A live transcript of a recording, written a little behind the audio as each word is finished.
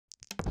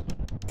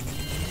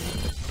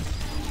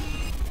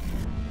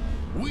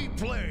We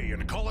play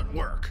and call it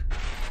work.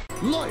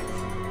 Life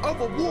of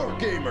a war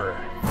gamer.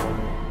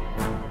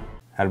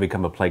 How to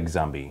become a plague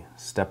zombie.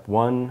 Step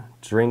 1,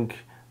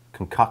 drink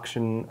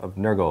concoction of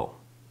Nurgle.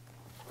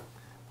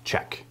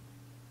 Check.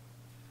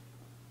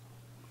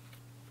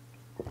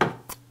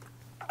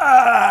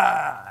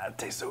 Ah, it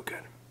tastes so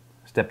good.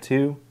 Step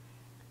 2,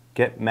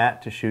 get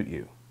Matt to shoot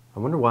you. I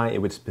wonder why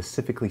it would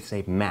specifically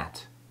say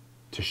Matt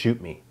to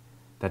shoot me.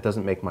 That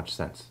doesn't make much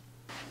sense.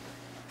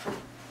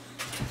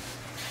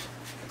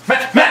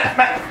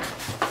 Matt!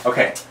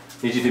 Okay,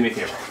 need you to do me a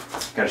favor.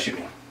 Gotta shoot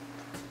me.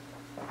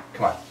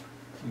 Come on.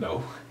 No.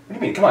 What do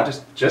you mean? Come on,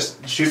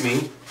 just shoot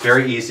me.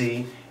 Very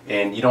easy,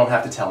 and you don't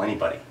have to tell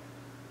anybody.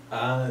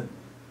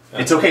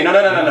 It's okay. No.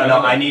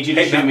 I need you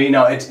to shoot me.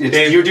 No,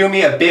 Dave, you're doing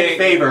me a big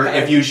favor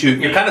if you shoot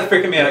me. You're kind of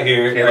freaking me out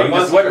here. Okay, look,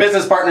 this is what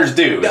business partners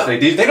do. No, they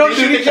don't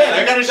shoot each other.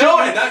 They gotta show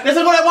it. This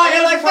is what I want.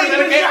 You like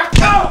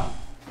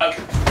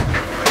okay.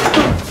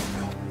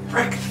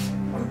 Frick.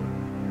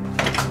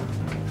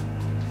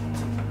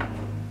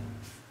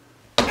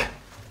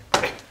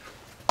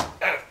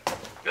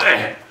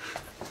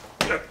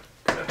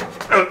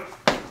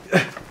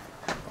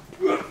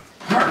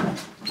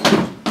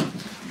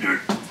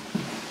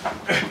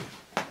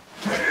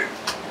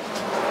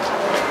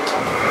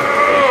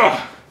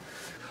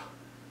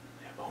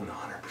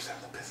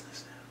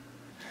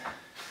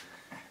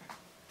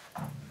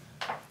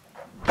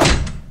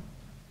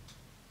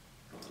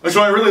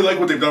 So I really like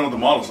what they've done with the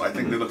models. I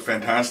think they look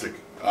fantastic.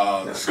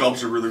 The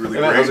sculpts are really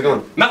great. How's it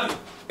going? Nothing.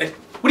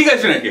 What are you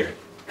guys doing out here?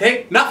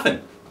 Okay,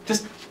 nothing.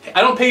 Just,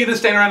 I don't pay you to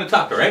stand around and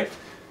talk, all right?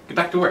 Get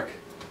back to work.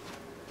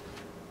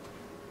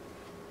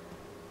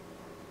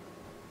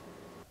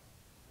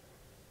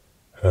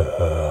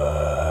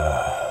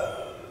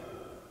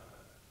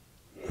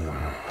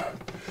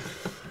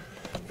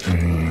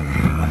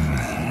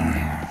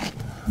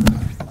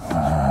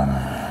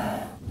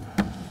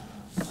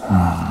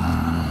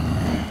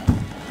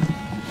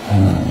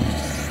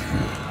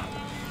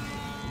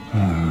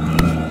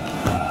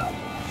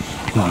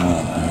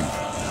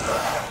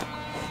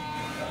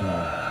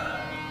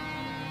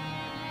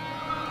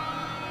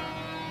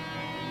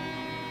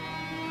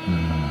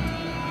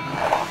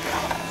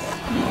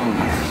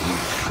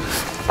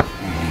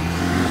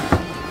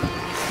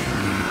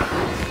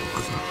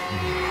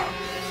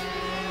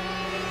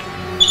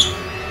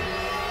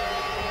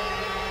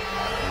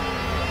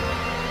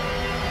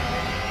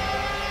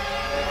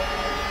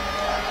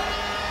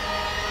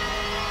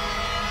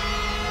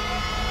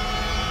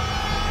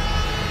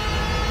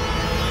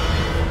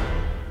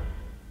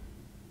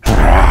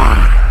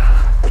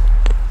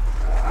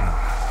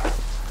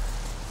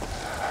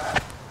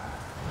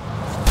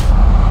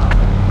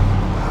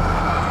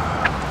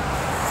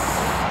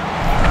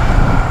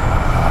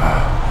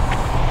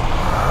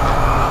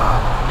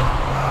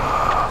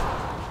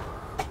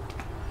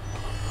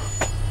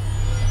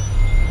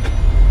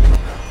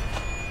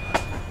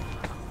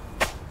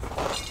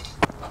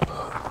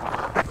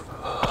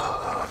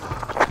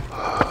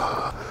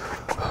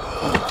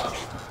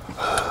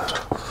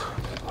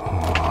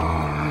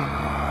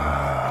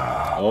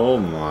 Oh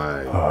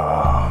my.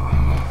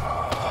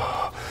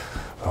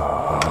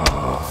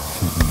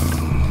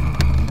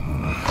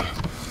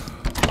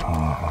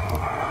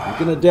 You're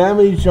gonna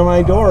damage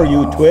my door,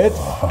 you twit.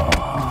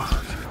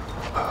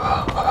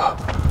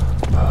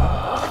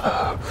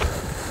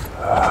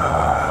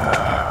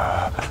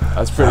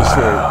 That's pretty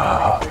sweet.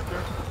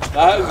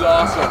 That is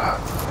awesome.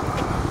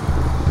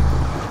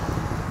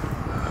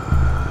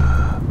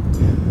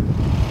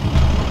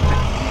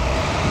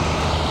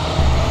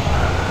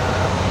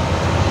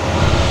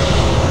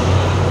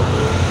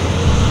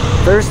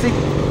 Thirsty?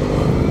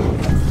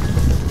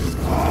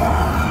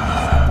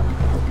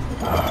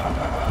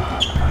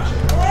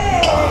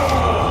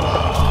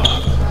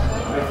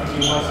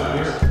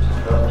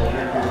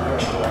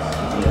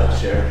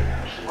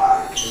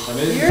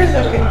 You're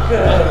looking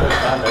good.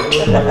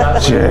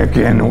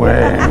 Chicken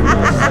wings.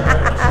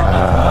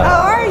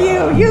 How are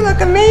you? You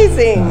look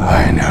amazing.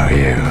 I know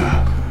you.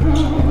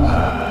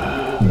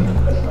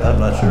 I'm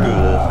not sure who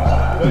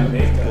it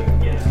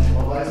is.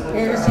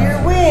 Here's your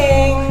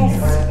wings.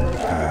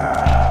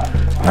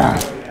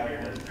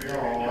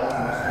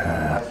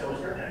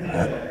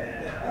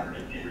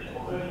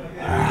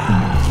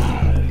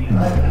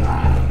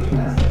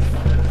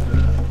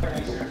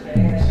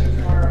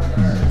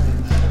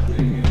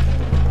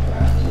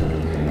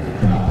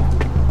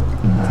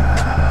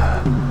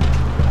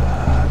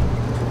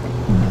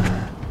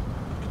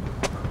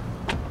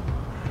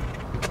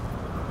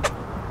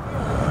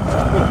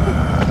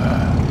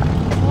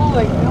 Oh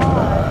my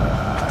God.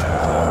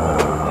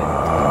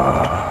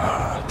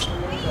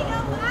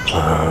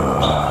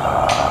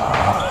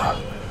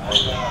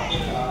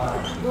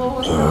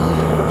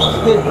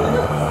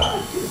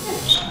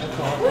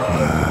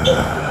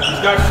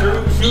 He's got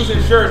shoes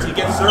and shirts. He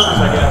gets service,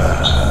 I guess.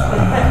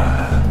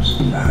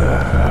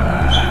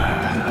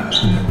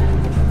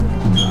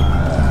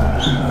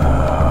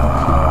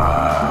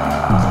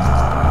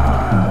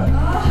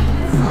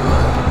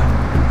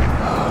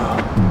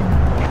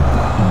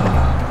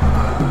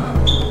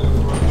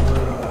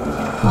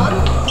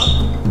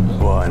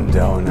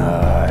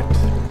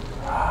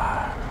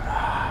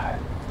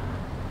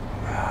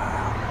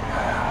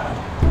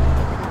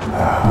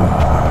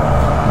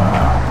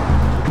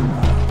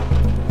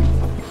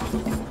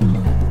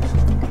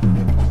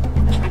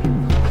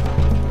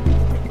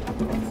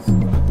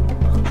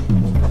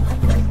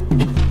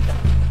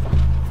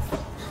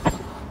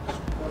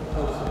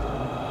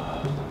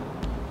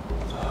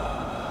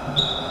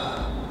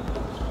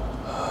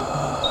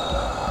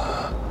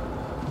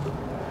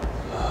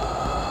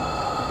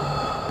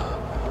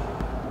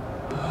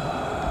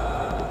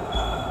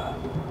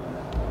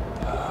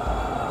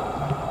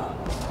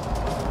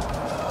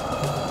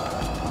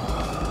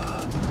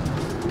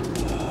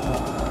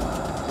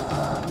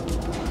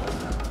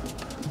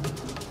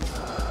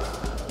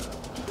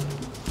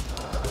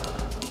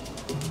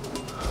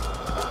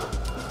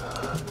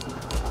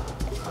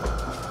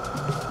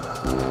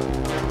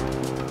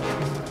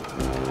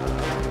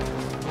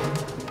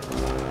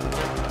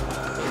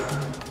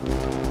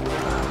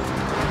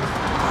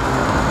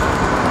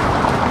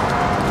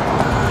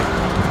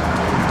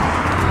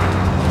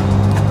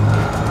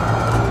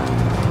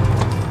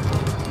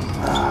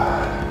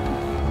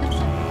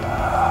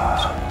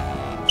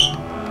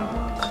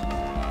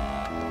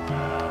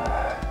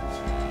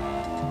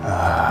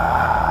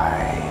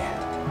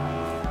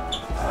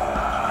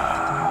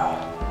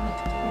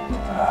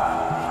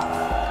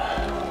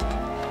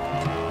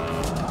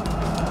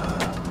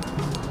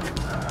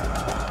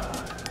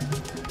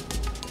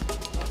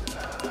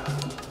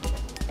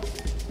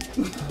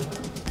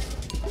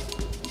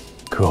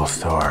 Nurgle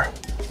store.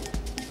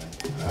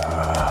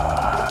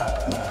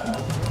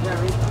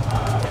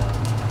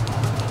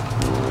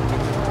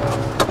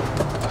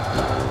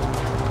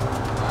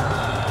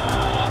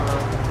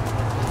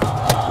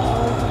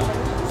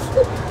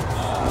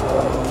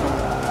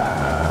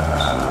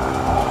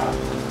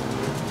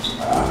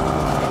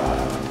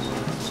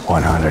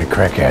 100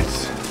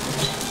 crickets.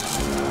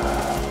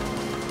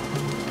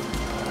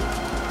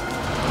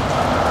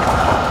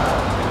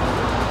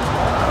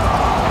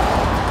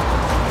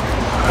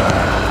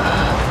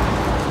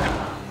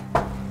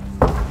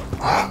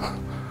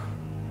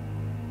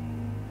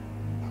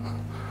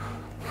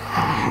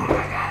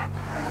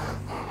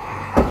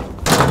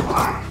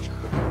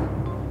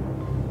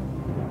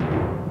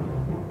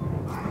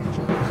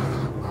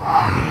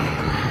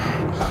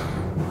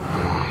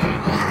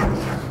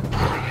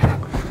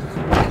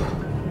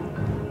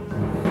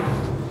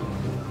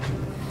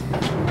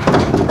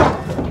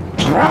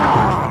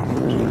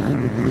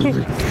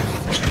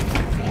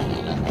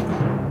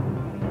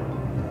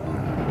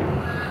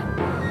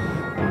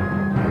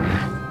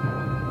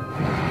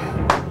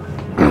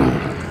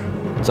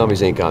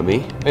 Zombies ain't got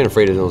me. I ain't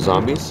afraid of those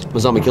zombies. I'm a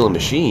zombie killing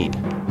machine.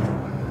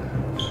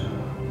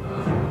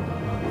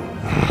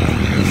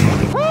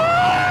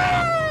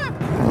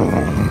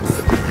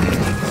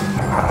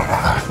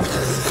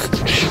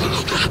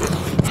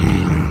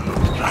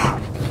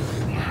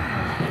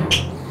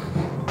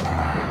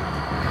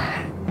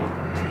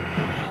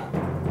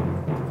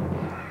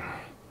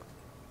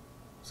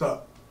 What's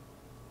up?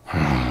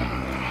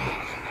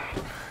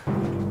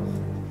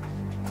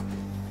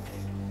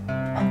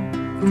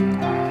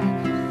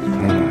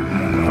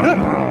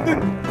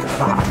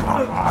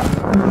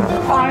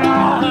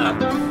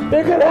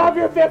 You can have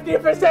your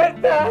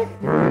 50% back!